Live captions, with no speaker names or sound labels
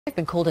They've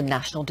been called a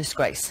national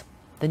disgrace.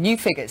 The new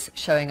figures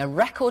showing a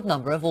record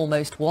number of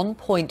almost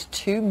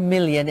 1.2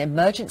 million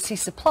emergency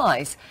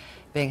supplies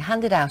being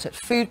handed out at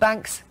food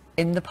banks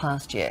in the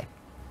past year.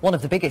 One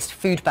of the biggest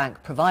food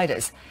bank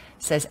providers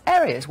says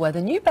areas where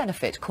the new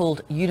benefit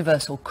called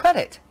universal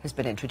credit has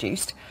been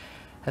introduced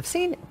have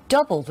seen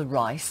double the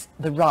rise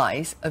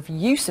of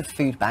use of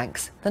food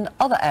banks than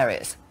other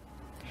areas.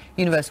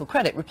 Universal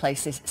credit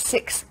replaces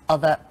 6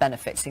 other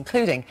benefits,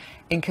 including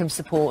income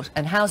support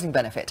and housing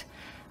benefit,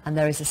 and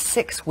there is a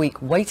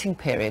 6-week waiting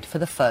period for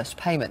the first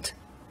payment.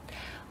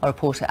 Our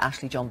reporter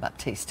Ashley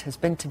John-Baptiste has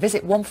been to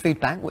visit one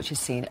food bank which has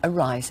seen a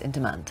rise in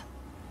demand.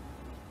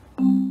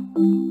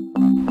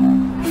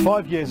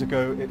 5 years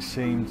ago, it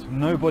seemed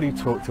nobody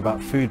talked about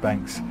food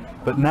banks,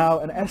 but now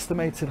an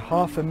estimated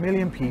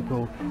 500,000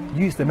 people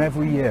use them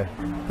every year.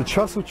 The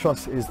Trussell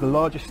Trust is the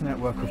largest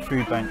network of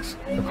food banks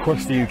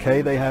across the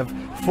UK. They have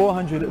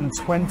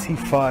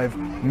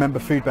 425 member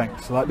food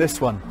banks like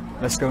this one.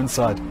 Let's go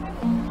inside.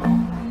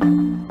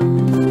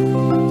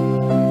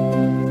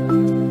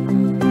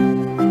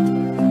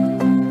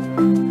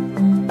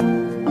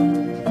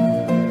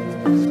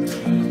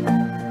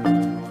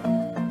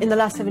 In the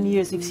last 7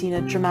 years, we've seen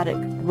a dramatic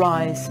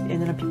rise in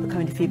the number of people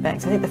coming to food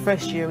banks. I think the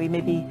first year we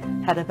maybe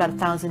had about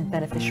 1,000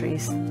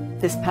 beneficiaries.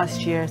 This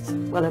past year, it's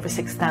well over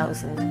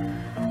 6,000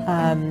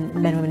 men,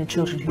 women and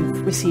children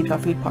who've received our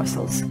food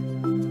parcels.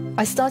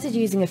 I started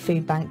using a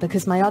food bank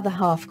because my other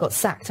half got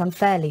sacked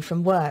unfairly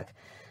from work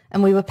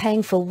and we were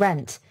paying full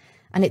rent,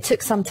 and it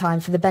took some time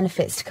for the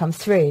benefits to come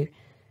through.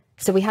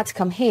 So we had to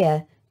come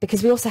here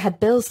because we also had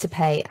bills to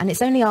pay, and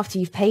it's only after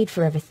you've paid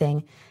for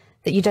everything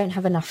that you don't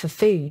have enough for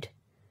food.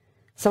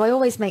 So I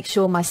always make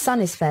sure my son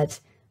is fed,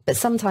 but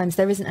sometimes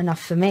there isn't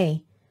enough for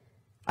me.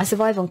 I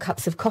survive on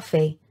cups of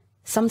coffee,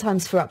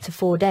 sometimes for up to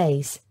 4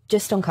 days,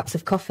 just on cups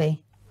of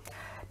coffee.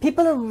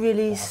 People are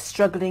really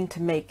struggling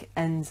to make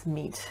ends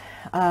meet.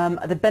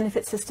 The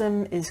benefit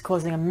system is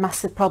causing a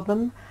massive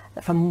problem.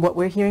 From what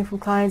we're hearing from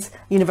clients,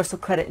 universal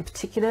credit in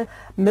particular,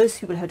 most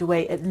people have to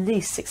wait at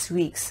least 6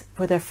 weeks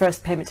for their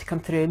first payment to come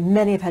through.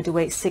 Many have had to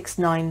wait 6,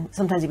 9,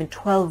 sometimes even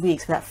 12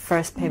 weeks for that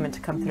first payment to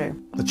come through.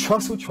 The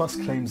Trussell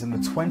Trust claims in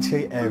the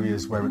 28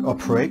 areas where it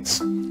operates,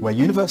 where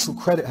universal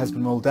credit has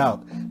been rolled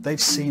out,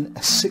 they've seen a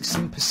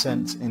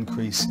 16%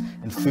 increase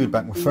in food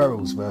bank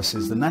referrals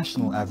versus the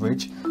national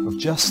average of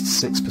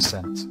just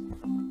 6%.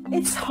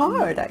 It's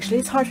hard, actually.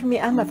 It's hard for me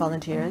and my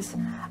volunteers.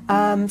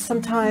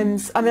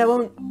 Sometimes, I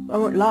mean, I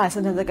won't lie.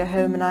 Sometimes I go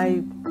home and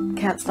I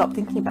can't stop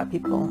thinking about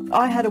people.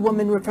 I had a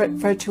woman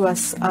referred to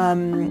us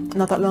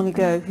not that long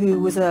ago who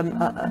was had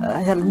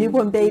a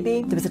newborn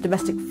baby. There was a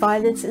domestic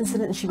violence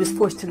incident and she was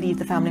forced to leave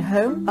the family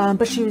home.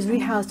 But she was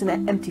rehoused in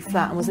an empty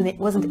flat and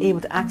wasn't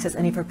able to access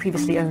any of her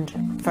previously owned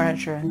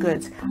furniture and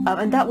goods.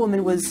 And that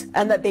woman was,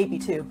 and that baby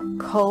too,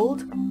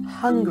 cold,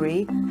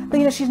 hungry. But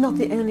you know, she's not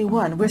the only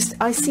one.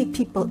 I see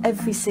people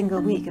every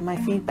single week in my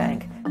food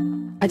bank.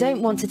 I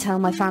don't want to tell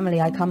my family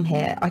I come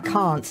here. I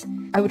can't.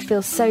 I would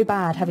feel so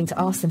bad having to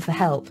ask them for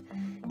help.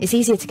 It's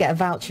easier to get a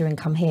voucher and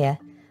come here.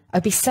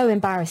 I'd be so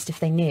embarrassed if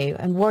they knew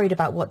and worried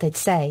about what they'd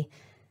say.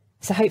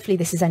 So hopefully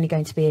this is only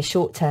going to be a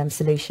short-term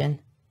solution.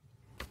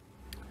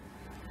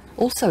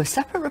 Also, a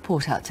separate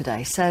report out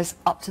today says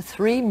up to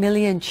 3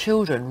 million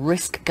children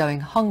risk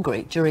going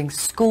hungry during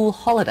school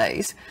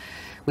holidays,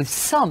 with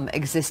some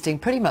existing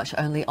pretty much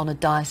only on a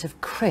diet of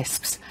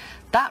crisps.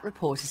 That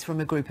report is from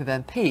a group of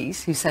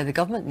MPs who say the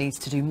government needs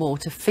to do more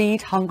to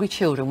feed hungry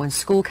children when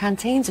school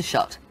canteens are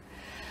shut.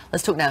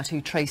 Let's talk now to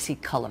Tracey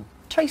Cullum.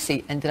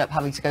 Tracey ended up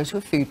having to go to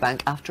a food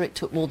bank after it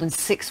took more than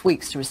 6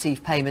 weeks to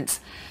receive payments.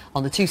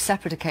 On the 2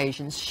 separate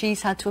occasions,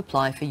 she's had to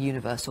apply for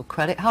universal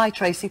credit. Hi,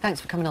 Tracey. Thanks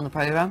for coming on the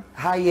programme.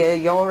 Hi,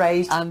 you're all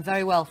right? I'm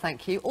very well,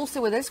 thank you.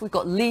 Also with us, we've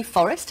got Lee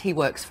Forrest. He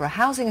works for a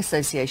housing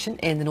association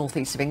in the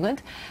northeast of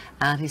England,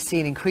 and he's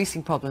seen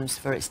increasing problems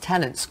for its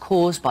tenants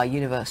caused by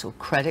universal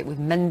credit, with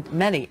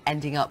many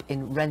ending up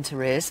in rent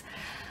arrears.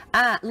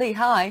 Lee,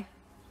 hi.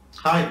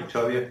 Hi,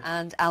 Victoria.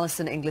 And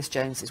Alison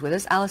Inglis-Jones is with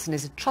us. Alison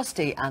is a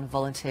trustee and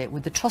volunteer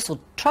with the Trussell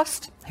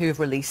Trust, who have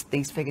released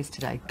these figures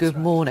today. Good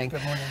morning.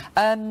 Good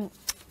morning.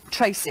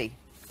 Tracy,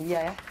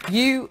 Yeah.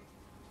 you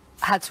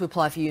had to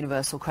apply for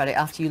universal credit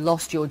after you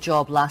lost your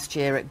job last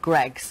year at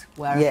Greggs,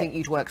 where I think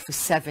you'd worked for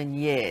 7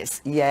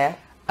 years. Yeah.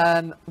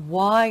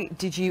 Why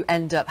did you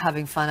end up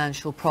having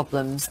financial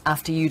problems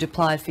after you'd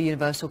applied for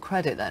universal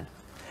credit then?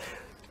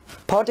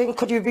 Pardon,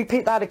 could you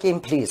repeat that again,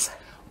 please?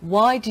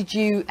 Why did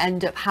you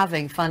end up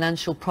having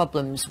financial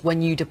problems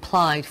when you'd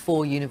applied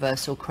for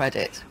universal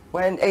credit?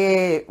 When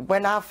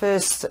I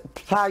first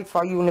applied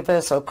for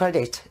universal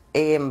credit,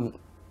 it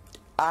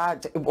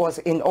was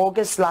in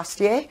August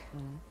last year,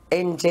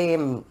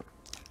 and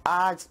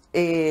I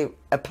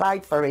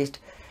applied for it,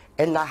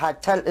 and I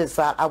had told us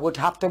that I would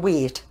have to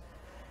wait,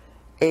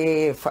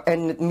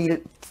 and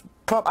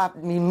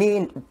my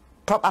main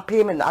proper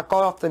payment I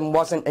got off them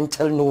wasn't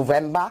until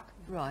November.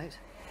 Right.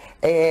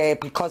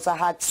 Because I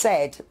had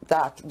said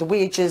that the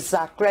wages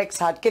that Greggs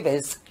had given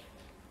us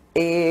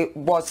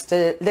was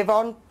to live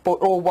on, but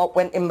all what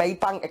went in my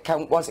bank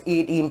account was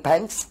 18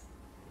 pence.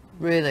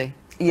 Really?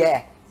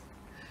 Yeah.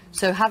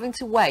 So having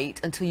to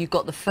wait until you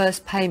got the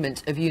first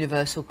payment of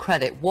universal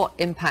credit, what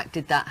impact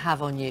did that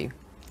have on you?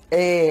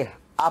 I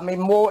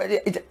mean,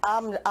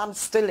 I'm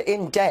still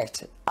in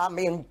debt. I'm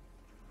in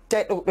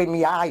debt up in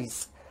my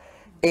eyes.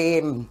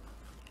 I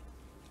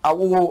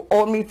owe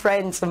all my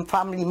friends and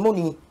family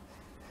money.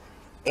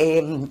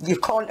 You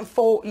can't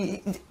afford.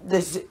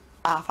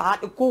 I've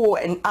had to go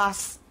and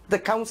ask. The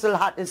council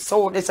had to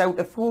sort us out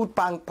a food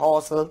bank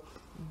parcel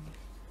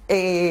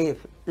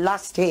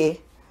last year,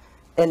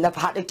 and they've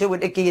had to do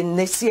it again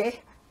this year.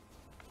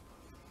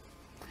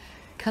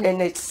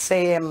 And it's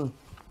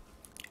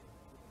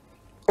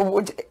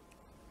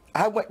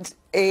I went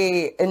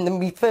and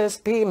my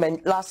first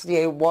payment last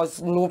year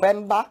was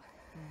November,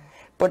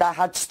 but I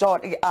had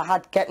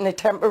getting a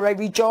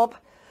temporary job,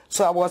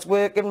 so I was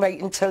working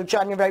right until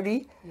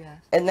January. Yes.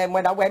 And then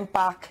when I went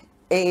back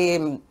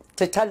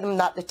to tell them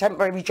that the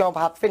temporary job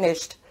had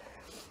finished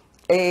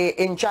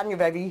in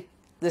January,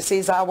 they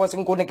says I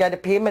wasn't going to get a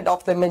payment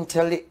off them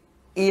until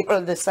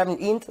April the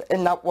 17th,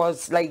 and that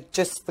was like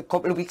just a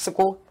couple of weeks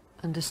ago.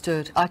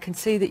 Understood. I can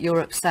see that you're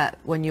upset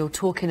when you're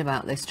talking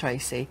about this,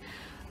 Tracey.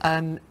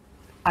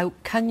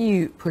 Can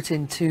you put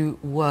into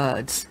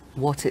words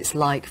what it's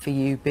like for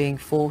you being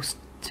forced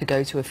to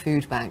go to a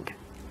food bank?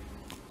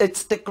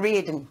 It's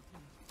degrading.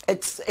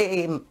 It's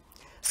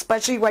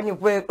especially when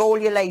you've worked all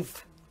your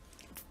life.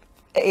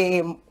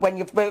 When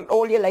you've worked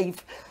all your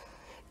life,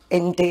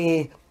 and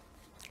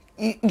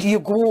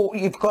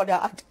you've got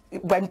to,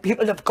 when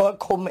people have got to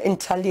come and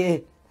tell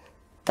you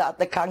that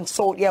they can't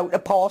sort you out a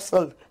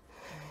parcel,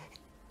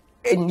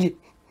 and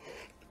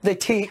they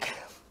take,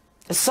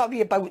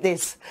 sorry about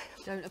this,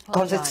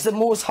 because it's the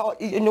most hard,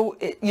 you know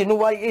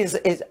what it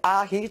is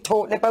I hate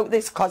talking about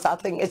this because I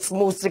think it's the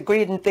most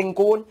degrading thing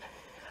going,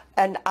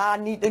 and I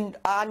need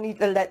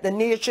to let the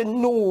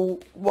nation know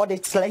what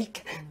it's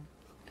like.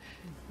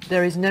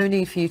 There is no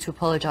need for you to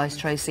apologise,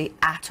 Tracey,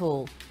 at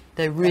all.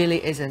 There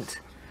really isn't.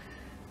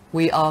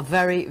 We are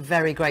very,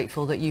 very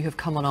grateful that you have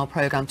come on our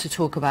programme to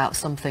talk about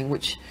something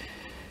which,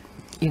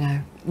 you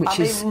know, which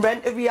is... I mean,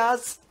 rent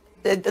arrears,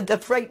 they're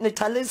frightened to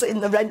tell us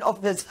in the rent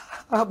office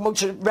how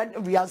much rent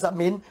arrears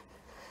I'm in.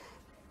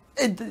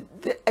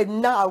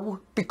 And now,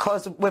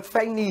 because we're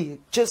finally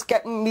just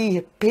getting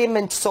me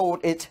payment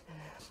sorted,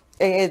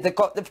 they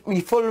got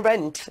me full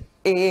rent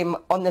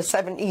on the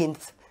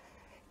 17th.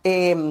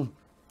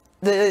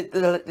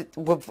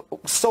 We're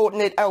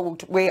sorting it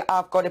out where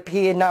I've got to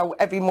pay now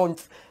every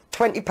month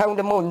 £20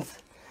 a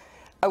month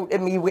out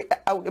of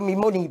me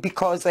money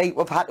because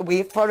we've had to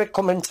wait for it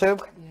coming through.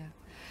 Yeah.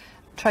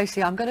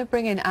 Tracey, I'm going to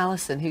bring in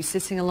Alison, who's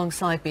sitting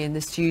alongside me in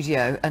the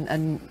studio,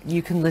 and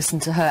you can listen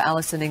to her,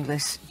 Alison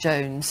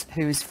English-Jones,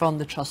 who is from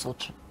the Trussell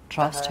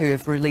Trust, who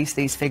have released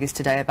these figures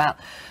today about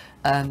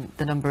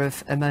the number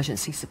of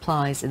emergency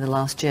supplies in the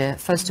last year.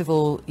 First of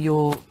all,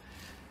 your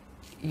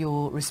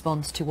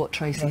response to what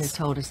Tracey has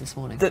told us this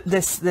morning.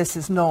 This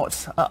is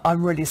not,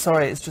 I'm really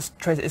sorry, it's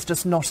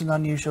just not an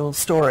unusual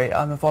story.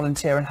 I'm a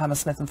volunteer in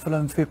Hammersmith and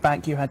Fulham Food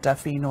Bank. You had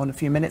Daphne on a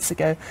few minutes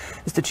ago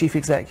as the chief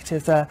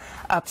executive there.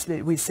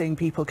 Absolutely, we're seeing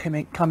people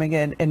coming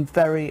in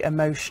very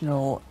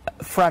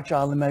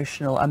fragile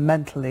emotional and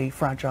mentally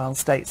fragile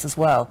states as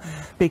well,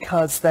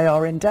 because they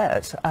are in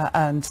debt,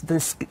 and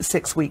this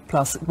 6-week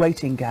plus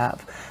waiting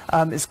gap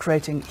is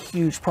creating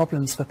huge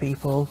problems for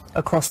people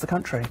across the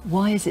country.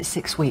 Why is it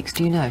 6 weeks?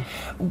 Do you know?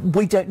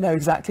 We don't know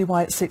exactly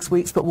why it's 6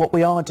 weeks, but what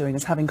we are doing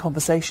is having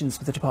conversations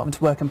with the Department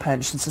of Work and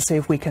Pensions to see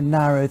if we can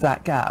narrow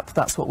that gap.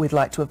 That's what we'd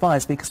like to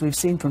advise, because we've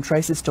seen from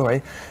Tracey's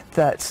story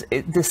that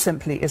this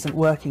simply isn't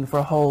working for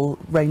a whole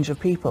range of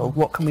people.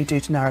 What can we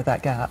do to narrow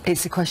that gap?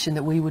 It's a question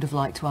that we would have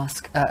liked to ask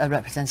a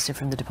representative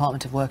from the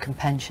Department of Work and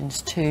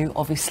Pensions too.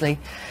 Obviously,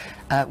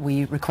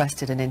 we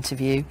requested an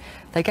interview.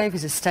 They gave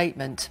us a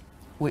statement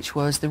which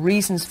was the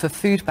reasons for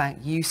food bank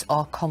use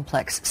are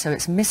complex, so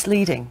it's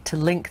misleading to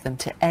link them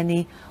to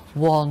any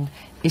one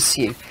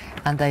issue.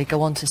 And they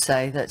go on to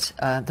say that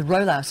the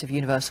rollout of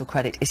universal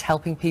credit is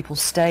helping people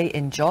stay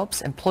in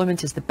jobs.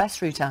 Employment is the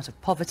best route out of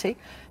poverty,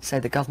 say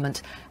the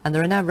government, and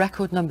there are now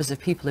record numbers of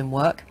people in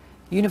work.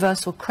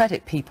 Universal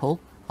credit people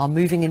are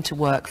moving into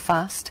work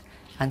fast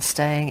and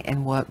staying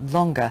in work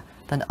longer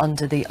than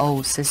under the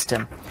old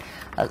system.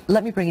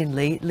 Let me bring in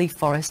Lee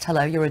Forrest.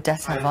 Hello, you're a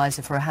debt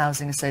advisor for a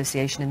housing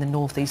association in the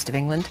northeast of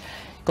England.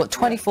 You've got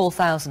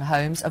 24,000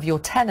 homes. Of your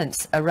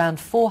tenants, around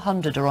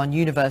 400 are on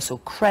universal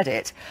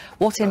credit.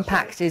 What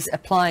impact is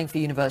applying for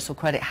universal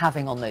credit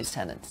having on those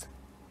tenants?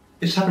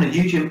 It's having a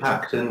huge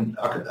impact, and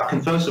I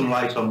can throw some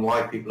light on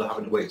why people are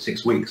having to wait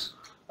 6 weeks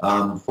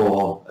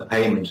for a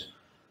payment.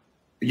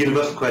 The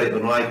universal credit,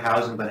 unlike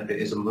housing benefit,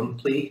 is a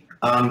monthly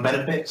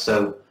benefit.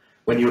 So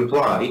when you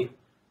apply,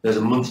 there's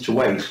a month to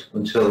wait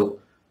until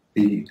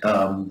the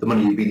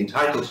money you've been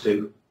entitled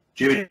to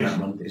during that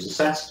month is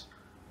assessed,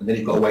 and then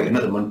you've got to wait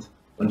another month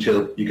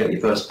until you get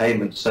your first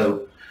payment.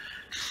 So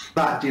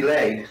that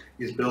delay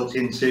is built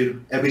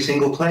into every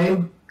single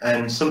claim,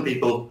 and some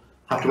people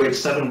have to wait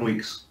 7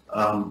 weeks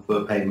for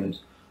a payment.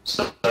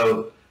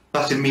 So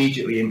that's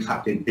immediately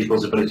impacting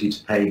people's ability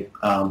to pay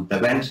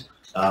their rent,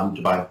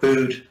 to buy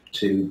food,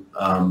 to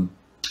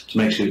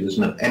make sure there's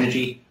enough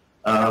energy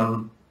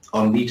on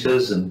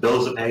meters and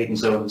bills are paid and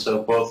so on and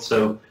so forth.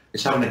 So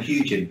it's having a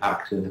huge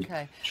impact, and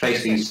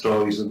Tracey's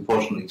story is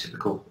unfortunately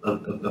typical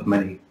of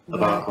many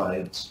of our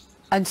clients.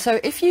 And so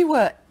if you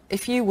were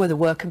the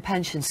Work and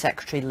Pension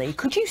Secretary, Lee,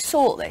 could you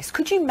sort this?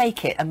 Could you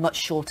make it a much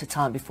shorter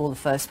time before the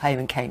first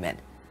payment came in?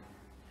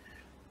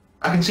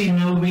 I can see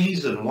no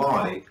reason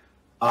why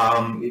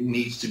it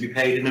needs to be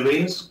paid in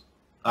arrears.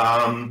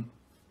 I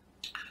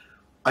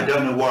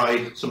don't know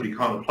why somebody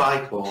can't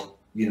apply for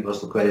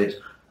universal credit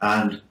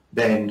and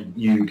then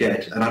you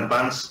get an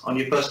advance on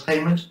your first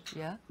payment.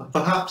 Yeah.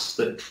 Perhaps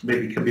that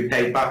maybe can be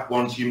paid back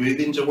once you move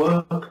into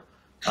work.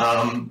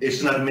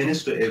 It's an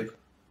administrative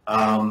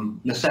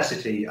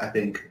necessity, I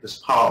think, as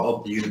part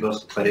of the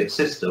universal credit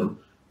system,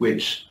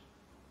 which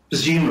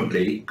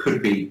presumably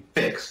could be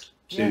fixed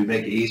to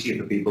make it easier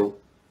for people.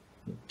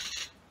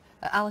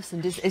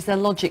 Alison, is there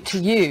logic to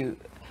you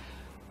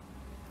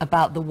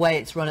about the way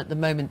it's run at the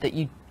moment, that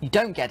you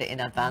don't get it in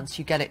advance,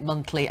 you get it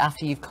monthly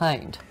after you've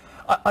claimed?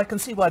 I can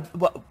see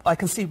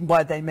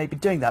why they may be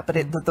doing that, but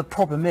the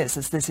problem is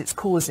that it's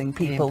causing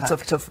people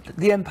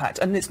the impact,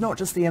 and it's not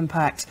just the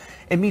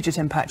immediate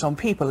impact on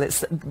people.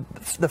 It's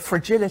the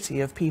fragility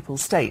of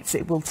people's states.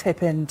 It will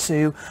tip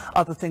into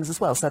other things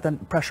as well. So then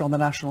pressure on the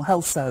National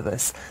Health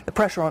Service, the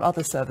pressure on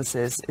other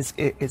services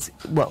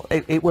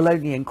it will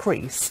only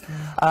increase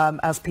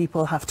as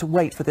people have to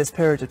wait for this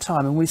period of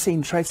time. And we've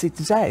seen, Tracey,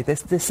 today,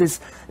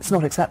 it's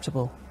not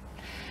acceptable.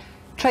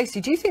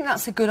 Tracey, do you think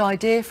that's a good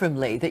idea from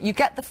Lee, that you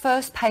get the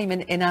first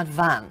payment in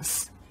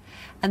advance,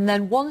 and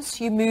then once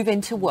you move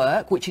into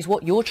work, which is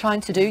what you're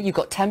trying to do, you've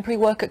got temporary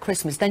work at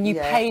Christmas, then you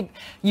pay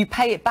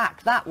it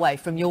back that way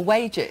from your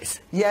wages?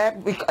 Yeah,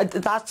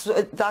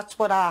 that's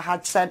what I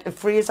had said to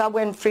Fraser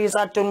when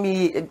Fraser done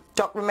me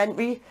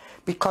documentary,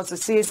 because it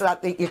says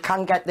that you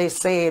can get this,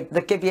 they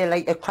give you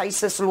like a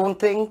crisis loan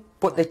thing,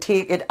 but they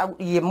take it out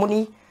of your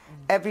money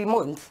every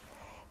month.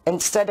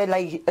 Instead of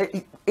like,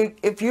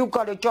 if you've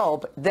got a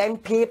job, then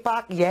pay it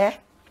back, Yeah,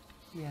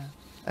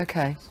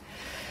 OK.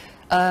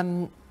 I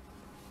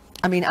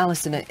mean,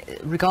 Alison,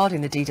 regarding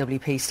the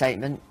DWP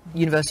statement,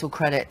 universal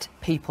credit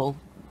people,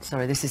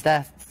 sorry, this is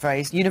their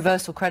phrase,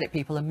 universal credit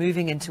people are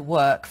moving into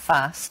work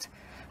fast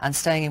and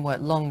staying in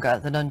work longer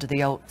than under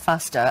the old,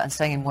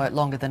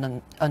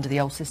 under the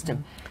old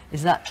system.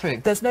 Is that true?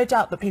 There's no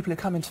doubt that people who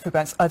come into food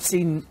banks, I've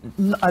seen,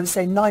 I would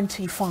say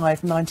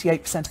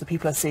 98% of the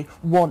people I see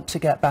want to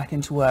get back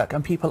into work,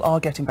 and people are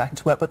getting back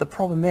into work. But the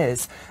problem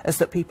is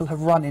that people have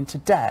run into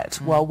debt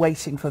while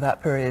waiting for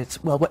that period.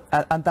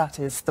 And that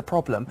is the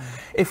problem.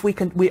 If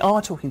we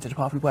are talking to the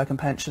Department of Work and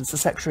Pensions. The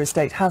Secretary of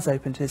State has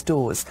opened his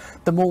doors.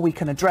 The more we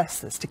can address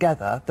this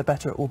together, the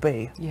better it will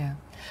be. Yeah.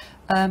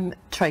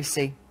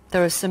 Tracey,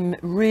 there are some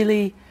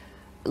really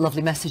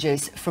lovely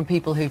messages from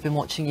people who've been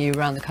watching you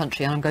around the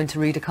country, and I'm going to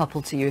read a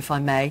couple to you if I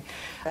may.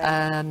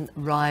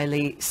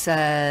 Riley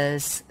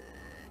says,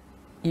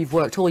 you've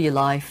worked all your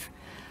life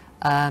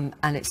and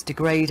it's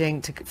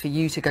degrading for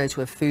you to go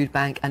to a food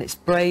bank, and it's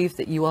brave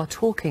that you are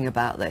talking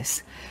about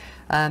this.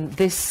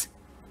 This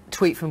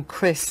tweet from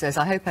Chris says,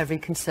 I hope every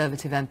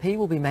Conservative MP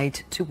will be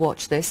made to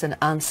watch this and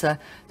answer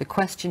the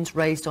questions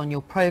raised on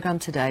your programme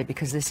today,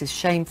 because this is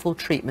shameful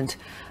treatment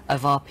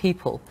of our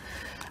people.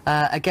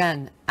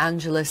 Again,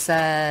 Angela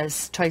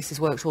says,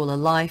 Tracey's worked all her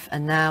life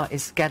and now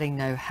is getting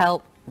no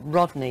help.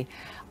 Rodney,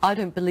 I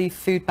don't believe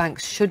food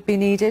banks should be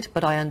needed,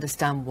 but I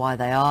understand why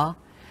they are.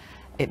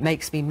 It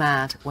makes me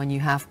mad when you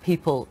have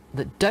people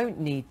that don't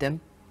need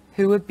them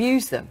who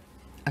abuse them.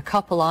 A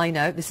couple I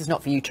know, this is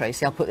not for you,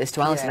 Tracey, I'll put this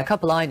to Alison. A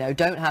couple I know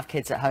don't have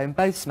kids at home,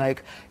 both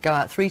smoke, go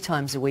out 3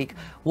 times a week,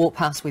 walk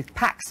past with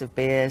packs of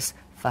beers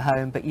for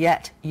home, but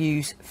yet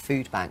use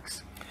food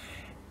banks.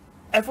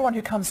 Everyone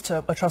who comes to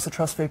a Trussell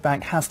Trust food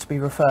bank has to be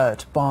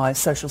referred by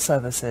social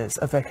services,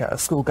 a vicar, a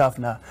school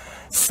governor.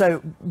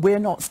 So we're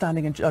not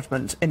standing in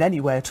judgment in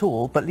any way at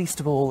all, but least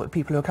of all,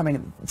 people who are coming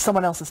in,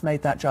 someone else has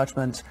made that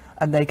judgment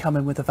and they come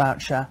in with a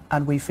voucher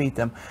and we feed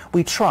them.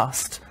 We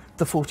trust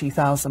the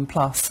 40,000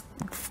 plus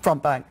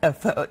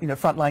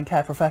frontline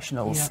care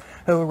professionals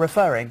who are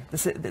referring.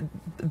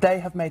 They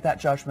have made that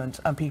judgment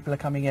and people are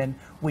coming in,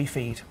 we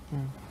feed.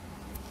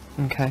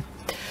 OK.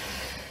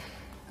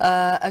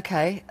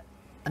 OK.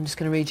 I'm just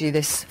going to read you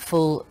this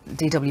full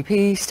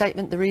DWP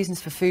statement. The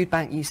reasons for food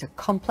bank use are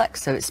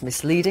complex, so it's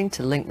misleading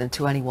to link them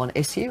to any one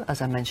issue.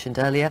 As I mentioned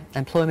earlier,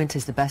 employment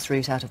is the best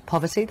route out of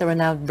poverty. There are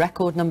now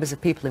record numbers of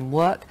people in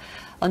work.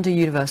 Under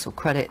universal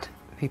credit,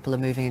 people are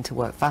moving into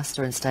work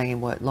faster and staying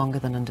in work longer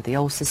than under the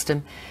old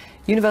system.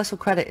 Universal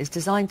credit is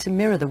designed to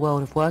mirror the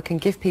world of work and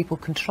give people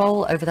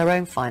control over their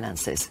own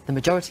finances. The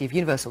majority of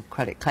universal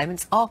credit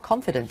claimants are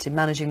confident in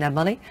managing their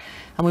money,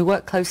 and we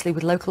work closely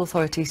with local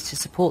authorities to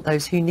support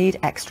those who need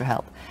extra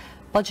help.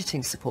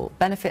 Budgeting support,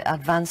 benefit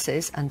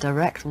advances and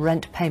direct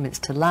rent payments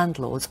to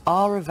landlords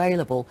are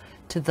available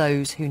to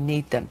those who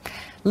need them.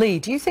 Lee,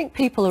 do you think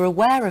people are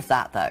aware of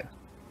that, though?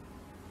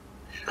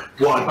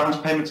 What, advance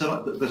payments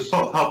are the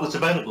sort of help that's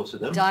available to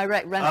them?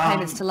 Direct rent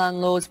payments to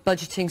landlords,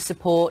 budgeting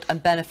support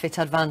and benefit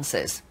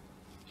advances.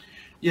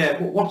 Yeah,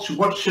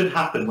 what should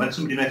happen when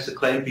somebody makes a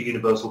claim for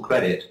universal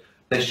credit?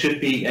 They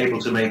should be able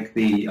to make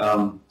the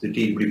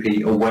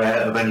DWP aware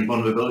of any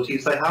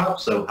vulnerabilities they have.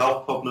 So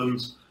health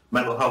problems,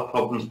 mental health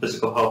problems,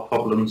 physical health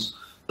problems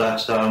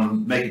that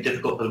make it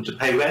difficult for them to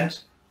pay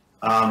rent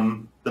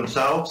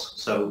themselves.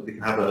 So they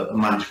can have a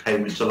managed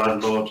payment to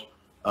landlord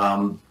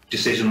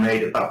decision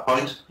made at that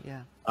point.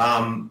 Yeah.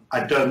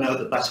 I don't know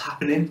that that's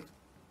happening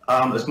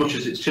as much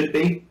as it should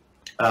be.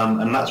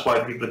 And that's why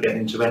people are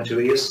getting into rent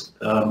arrears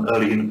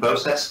early in the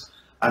process.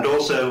 And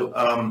also,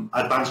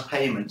 advance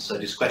payments are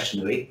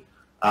discretionary.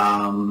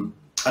 And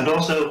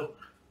also,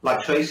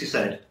 like Tracey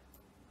said,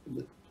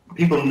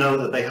 people know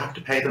that they have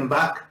to pay them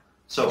back.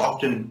 So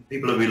often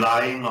people are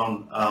relying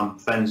on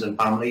friends and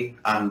family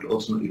and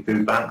ultimately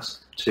food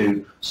banks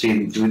to see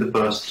them through the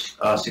first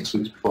 6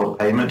 weeks before the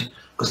payment,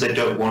 because they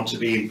don't want to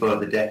be in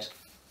further debt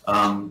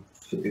when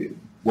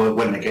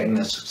they're getting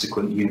their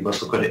subsequent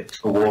universal credit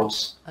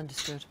awards.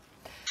 Understood.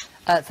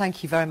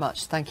 Thank you very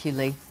much. Thank you,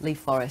 Lee. Lee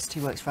Forrest,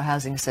 who works for a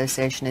housing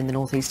association in the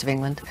northeast of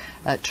England.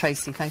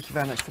 Tracey, thank you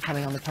very much for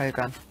coming on the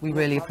programme. We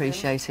really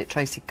appreciate it.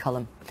 Tracey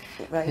Cullum,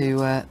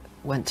 who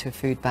went to a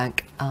food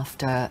bank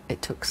after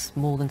it took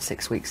more than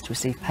 6 weeks to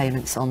receive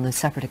payments on the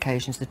separate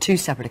occasions, the 2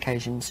 separate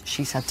occasions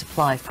she's had to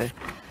apply for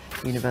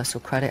universal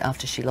credit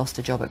after she lost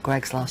her job at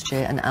Greggs last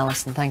year. And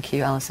Alison, thank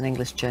you. Alison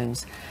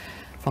English-Jones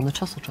from the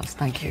Trussell Trust.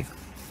 Thank you.